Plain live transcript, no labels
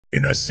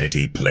In a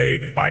city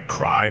plagued by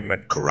crime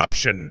and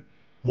corruption,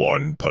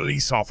 one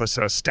police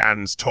officer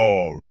stands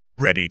tall,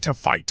 ready to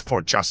fight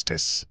for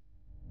justice.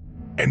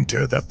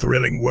 Enter the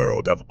thrilling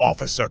world of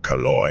Officer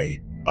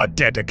Caloy, a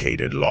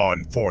dedicated law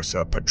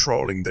enforcer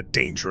patrolling the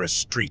dangerous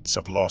streets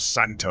of Los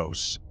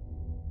Santos.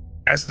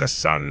 As the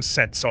sun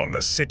sets on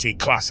the city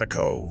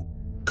Classico,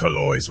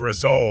 Caloy's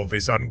resolve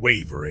is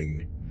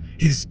unwavering,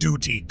 his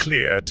duty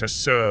clear to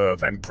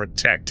serve and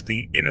protect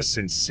the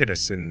innocent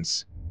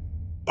citizens.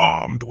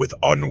 Armed with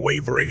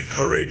unwavering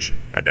courage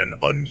and an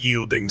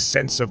unyielding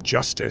sense of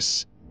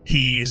justice,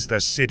 he is the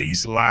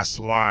city's last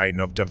line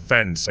of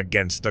defense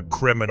against the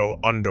criminal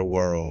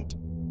underworld.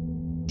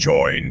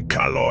 Join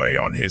Caloy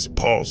on his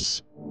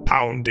pulse,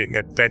 pounding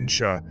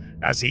adventure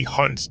as he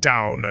hunts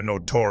down a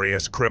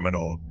notorious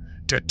criminal,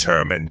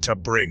 determined to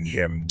bring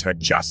him to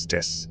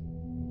justice.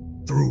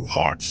 Through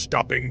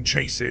heart-stopping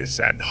chases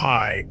and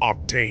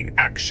high-octane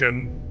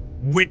action,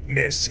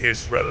 witness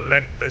his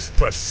relentless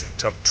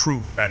pursuit of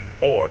truth and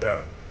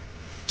order.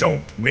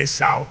 Don't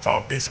miss out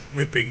on this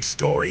gripping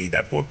story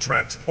that will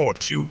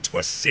transport you to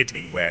a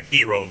city where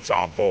heroes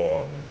are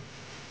born.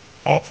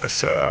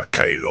 Officer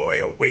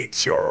Caloy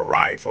awaits your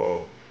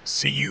arrival.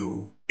 See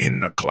you in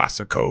the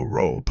Classico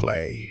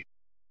roleplay.